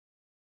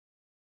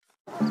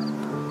You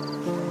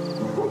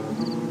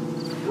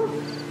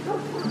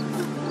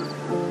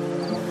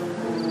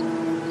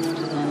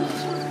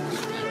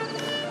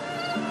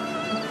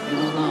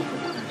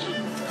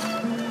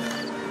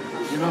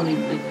don't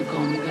even think to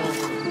call me God.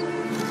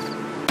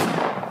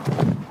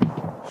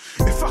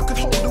 If I could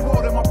hold the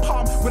world in my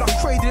palm, would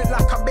I cradle it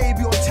like a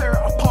baby or tear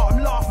it apart?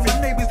 I'm laughing. My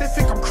neighbours, they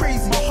think I'm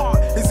crazy. My heart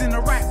is in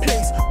the right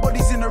place,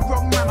 body's in the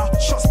wrong manner.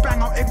 Shots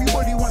bang out,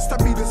 everybody wants to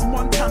be this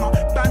Montana.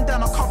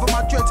 Bandana cover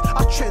my dreads,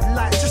 I tread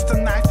light, just a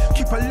knife.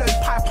 Keep a lead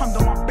pipe under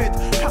my bed.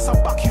 Plus I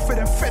buck you for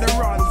them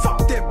federal.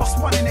 Fuck them, bust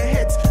one in the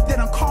heads. Then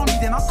I call me,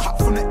 then I cut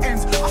from the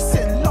ends. I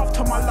send love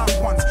to my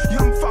loved ones.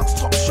 Young thugs,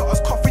 top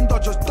shotters, coffin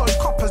dodgers, dodge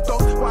coppers,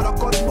 dog. While I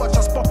God's watch,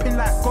 us bopping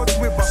like God's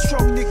with us.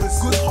 Strong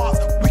niggas, good hearts,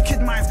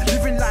 wicked minds,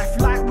 living life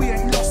like we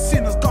ain't lost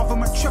sinners.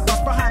 Government trip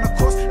us behind the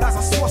cross as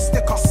a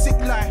swastika, sick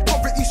lie.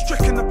 Poverty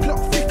stricken, the plot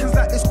thickens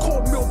like this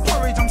cornmeal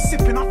porridge I'm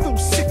sipping. I feel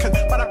sickened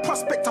by the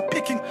prospect of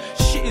picking.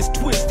 Shit is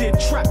twisted,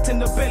 trapped in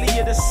the belly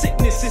of the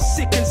sickness. It's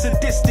sick and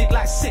sadistic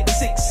like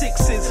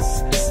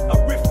 666s. It's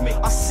arrhythmic.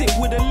 I sit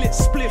with a lit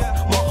spliff.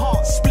 My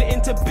heart split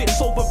into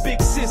bits over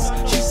big sis.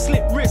 She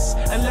slipped wrists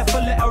and left a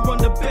letter on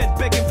the bed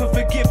begging for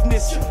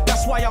forgiveness.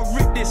 That's why I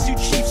rip this, you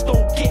chiefs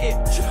don't get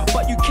it.